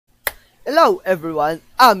Hello everyone,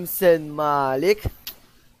 I'm Sen Malik.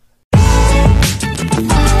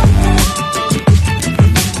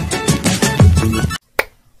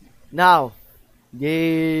 Now,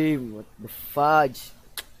 game. What the fudge?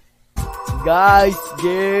 Guys,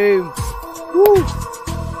 game. Woo!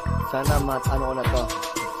 Sana ano ko na to.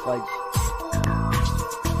 Fudge.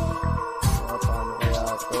 Paano kaya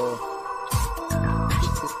to?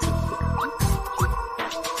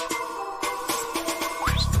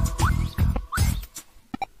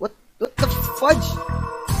 What the fudge?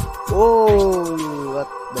 Oh, what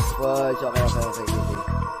the fudge? Okay.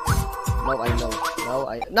 Now I know.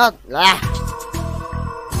 Not lah.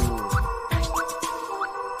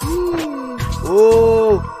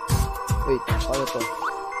 Oh. Wait, paano to?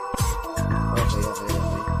 Okay.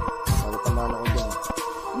 Paano tamaan ako dyan?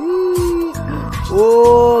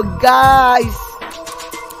 Oh, guys.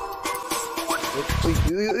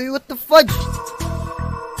 Wait, what the fudge?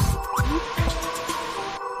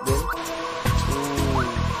 Then,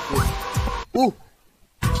 oh.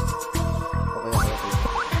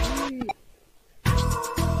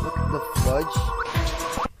 Fudge.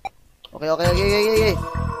 Okay.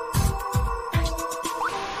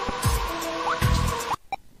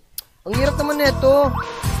 Ang hirap naman nito.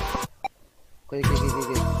 Okay.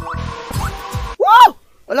 Wow!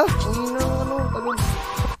 Wala, ang hina talon.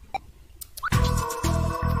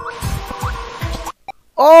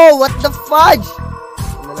 Oh, what the fudge?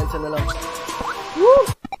 Siya na lang. Woo!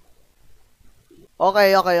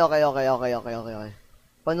 Okay.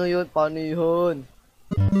 Paano yun?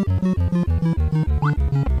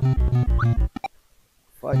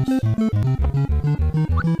 Fudge.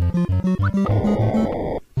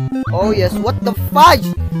 Oh yes, what the fudge?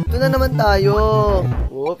 Ito na naman tayo.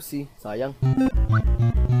 Oopsie, sayang.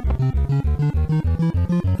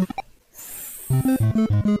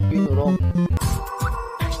 Pinurong.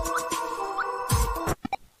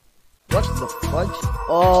 What the fudge?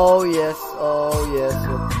 Oh yes,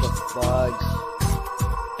 what the fudge?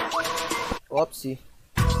 Oopsie.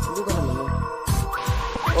 Hindi ka naman nun.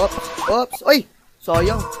 Oops! Ay!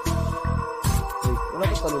 Sayang! Wait, wala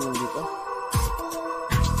pa talon dito?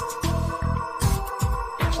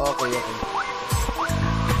 Okay.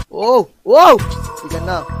 Oh! Wow! Hindi ka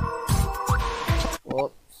na.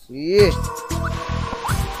 Oopsie!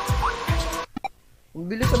 Ang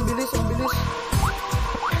bilis!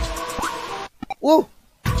 Oh!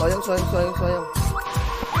 Sayang!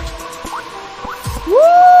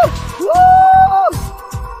 Woo!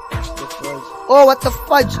 Oh, what the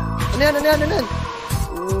fudge? Ano yan?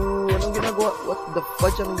 Oh, anong ginagawa? What the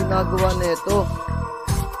fudge? Anong ginagawa na ito?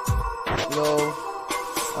 Hello?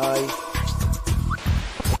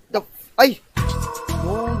 Ay!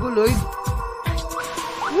 Mongoloid!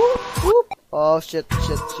 Whoop! Oh, shit.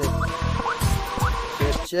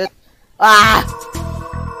 Ah!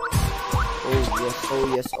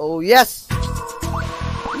 Oh, yes!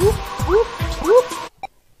 Whoop!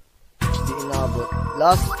 Di inabot.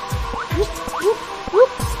 Last.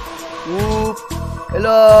 Whoop!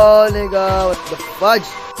 Hello, nigga! What the fudge?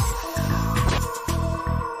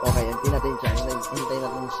 Okay, hintayin natin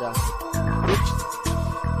siya.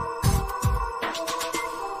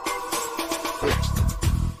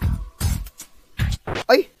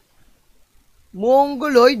 Ay!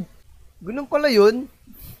 Mongoloid! Ganun pala yun.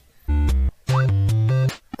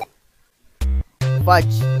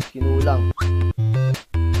 Fudge! Kinulang.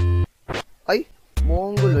 Ay!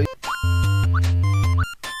 Mongoloid.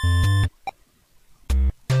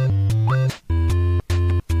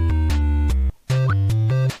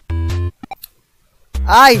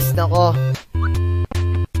 Ayos! Nako!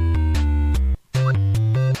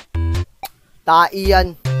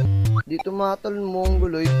 Taiyan! Dito matalon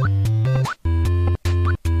Mongoloid.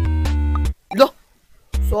 Loh!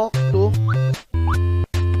 Sakto!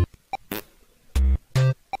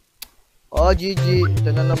 Oh, GG!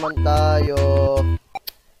 Ito na naman tayo.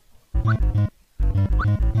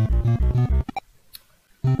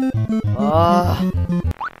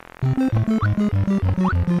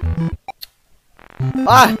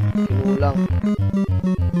 Kinulang.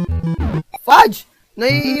 Fudge!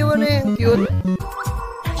 Naiiwan na yung cute.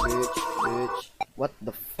 Bitch. What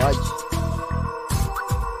the fudge?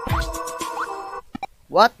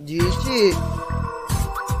 What? GG!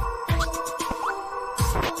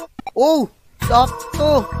 Oh!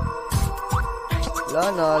 Sakto! Wala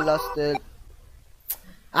na, last health.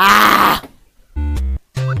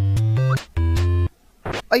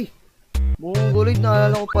 Ay! Mongoloid,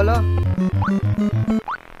 naalala ko pala.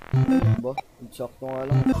 Ba? Sakto nga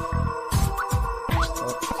lang.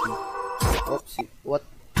 Oopsie. What?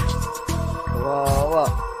 Kawawa.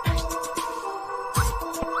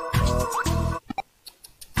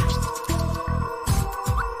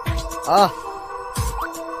 Ah!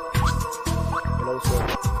 Hello, sir.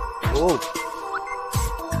 Oh!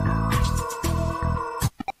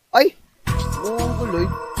 Ay! Mukhang guloy.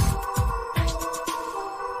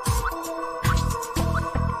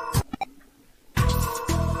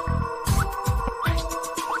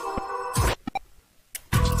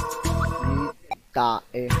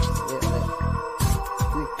 Tae.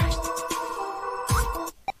 Uy.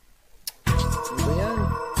 Ano ba yan?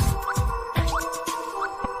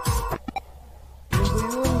 Ano ba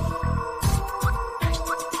yun?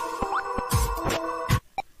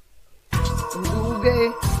 Ang duga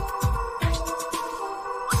eh.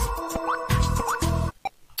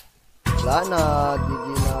 Wala na.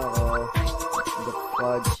 GG na ako. The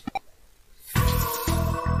fudge.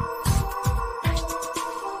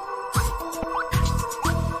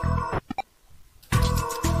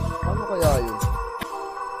 Ano kaya yun?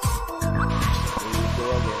 Go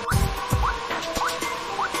again.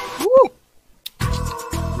 Woo!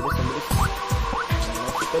 Bilis na bilis.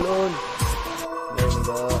 Nasa talon. Hello,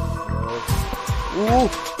 nigga. Hello. Woo!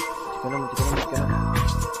 Chika naman, chika naman, chika naman.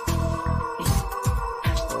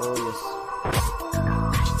 Oh, yes.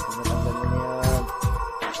 Pinatanggal mo na yan.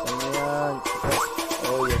 Tanggal mo yan.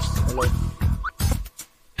 Oh, yes. Hello.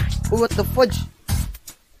 Oh, what the fudge?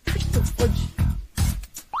 What the fudge?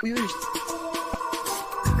 Uy, uy.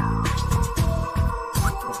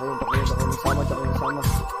 Baka yun sama.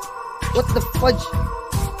 What the fudge?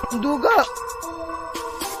 Ang duga!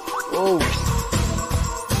 Oh.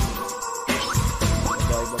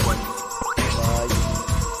 Bye, bye, bye. Bye.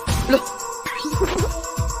 Look!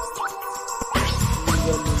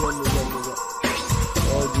 Luga.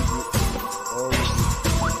 Oh, GG. Oh, GG.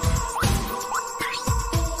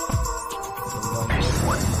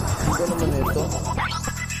 Ito naman ito.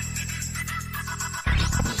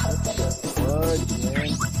 Fudge, man.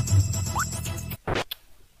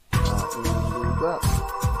 Duga.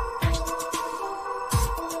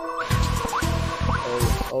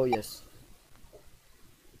 Oh, yes.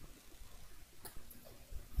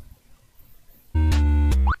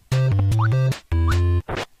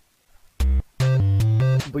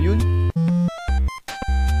 Ba yun?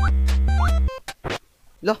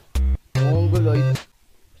 Lah, mongoloid.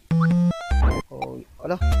 Oh,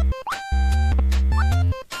 ala.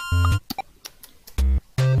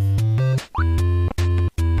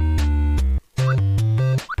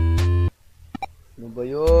 Ano ba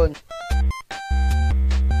yun?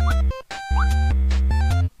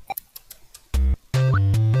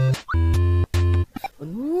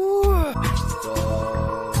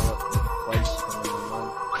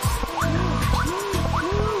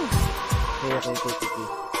 Okay. Kailangan ko na dito.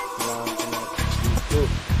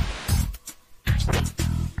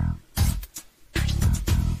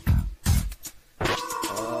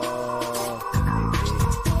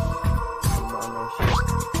 Ano siya?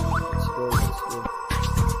 Let's go.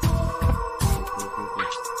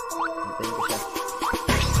 Hintayin ko siya.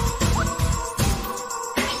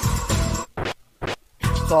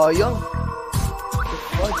 Sayang.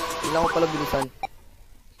 Kailangan ko pala bilisan.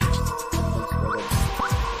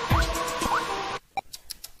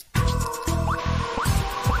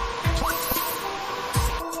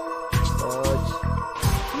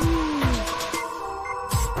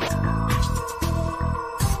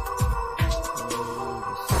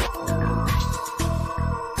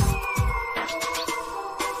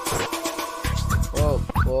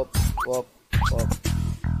 Pop.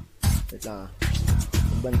 Wait lang ah.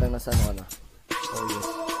 Magbantang nasa ano ka na. Oh yes.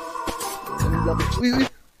 Uy!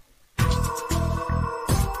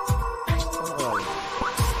 Ano ka rin?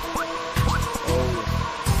 Oh yes.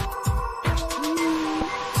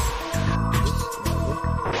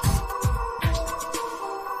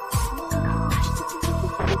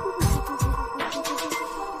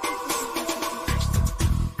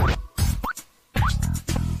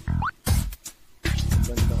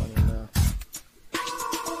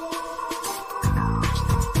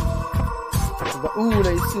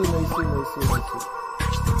 Nice.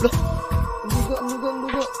 Loh, ang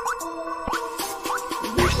duga.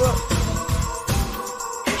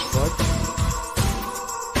 What?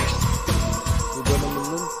 Duga naman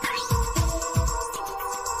nun.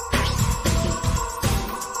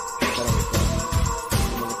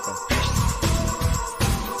 Bumalik ka.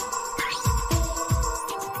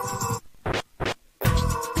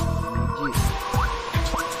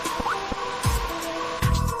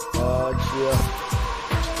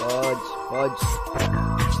 Fudge.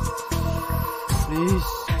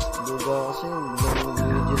 Please. Duga kasi. Biglang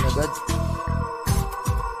mag-legend agad.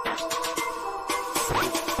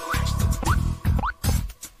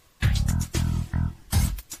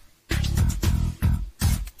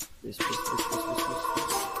 Please.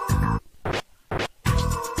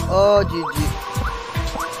 Oh, GG.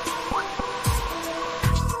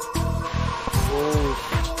 Oh,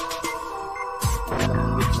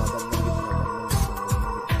 bandang gitna, bandang gitna, bandang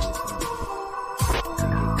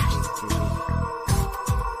gitna.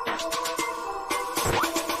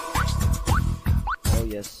 Oh,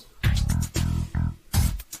 yes.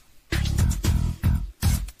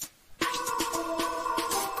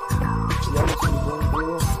 Yan, subong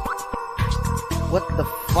ko. What the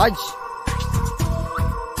fudge?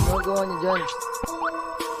 Ano gawa niya dyan?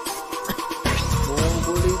 Buong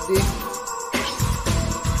bulit eh.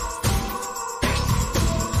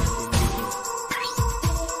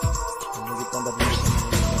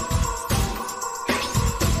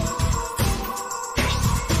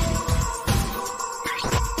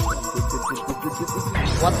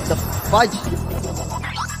 What the fudge?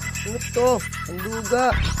 Ano to? Ang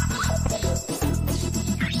duga.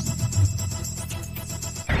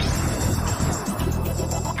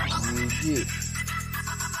 GG.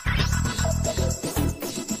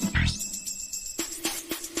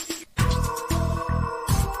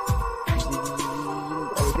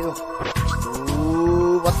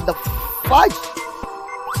 Ooh, what the fudge?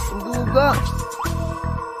 Ang duga.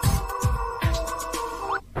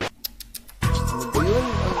 Ano ba yun?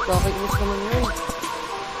 Ang kakainis naman yun.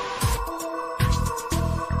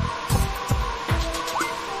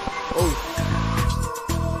 Oh.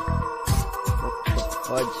 What the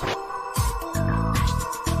fudge?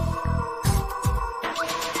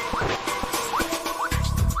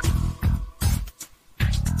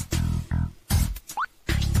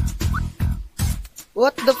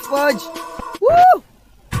 What the fudge? Woo!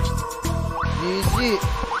 GG.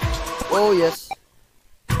 Oh, yes.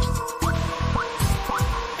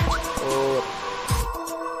 Oh.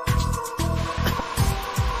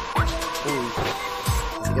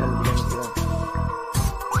 Sige lang, sige lang, sige lang.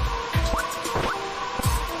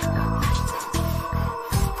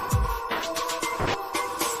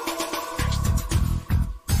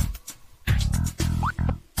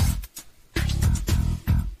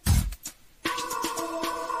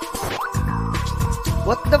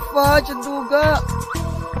 What the fudge? Ang duga!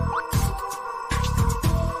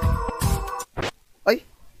 Ay!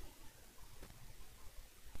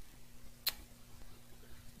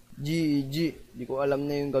 GG. Di ko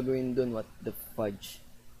alam na yung gagawin dun. What the fudge?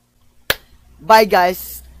 Bye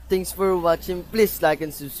guys! Thanks for watching. Please like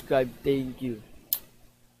and subscribe. Thank you.